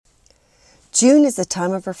June is a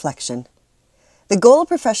time of reflection. The goal of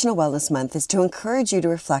Professional Wellness Month is to encourage you to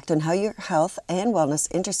reflect on how your health and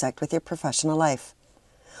wellness intersect with your professional life.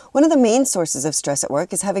 One of the main sources of stress at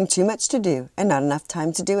work is having too much to do and not enough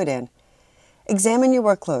time to do it in. Examine your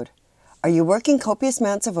workload. Are you working copious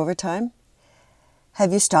amounts of overtime?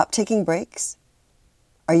 Have you stopped taking breaks?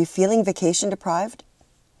 Are you feeling vacation deprived?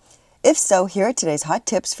 If so, here are today's hot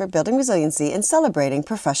tips for building resiliency and celebrating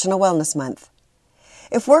Professional Wellness Month.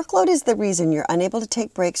 If workload is the reason you're unable to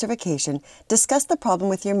take breaks or vacation, discuss the problem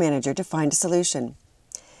with your manager to find a solution.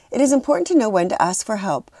 It is important to know when to ask for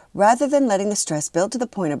help rather than letting the stress build to the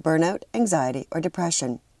point of burnout, anxiety, or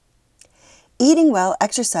depression. Eating well,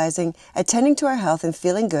 exercising, attending to our health, and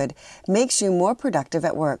feeling good makes you more productive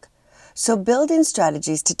at work. So build in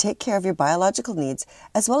strategies to take care of your biological needs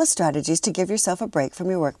as well as strategies to give yourself a break from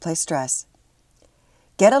your workplace stress.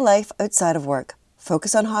 Get a life outside of work.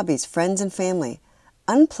 Focus on hobbies, friends, and family.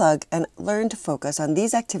 Unplug and learn to focus on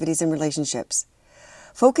these activities and relationships.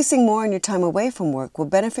 Focusing more on your time away from work will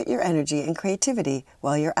benefit your energy and creativity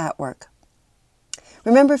while you're at work.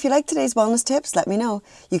 Remember, if you like today's wellness tips, let me know.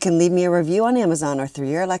 You can leave me a review on Amazon or through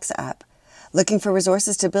your Alexa app. Looking for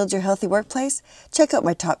resources to build your healthy workplace? Check out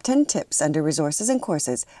my top 10 tips under resources and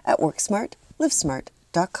courses at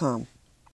WorkSmartLivesmart.com.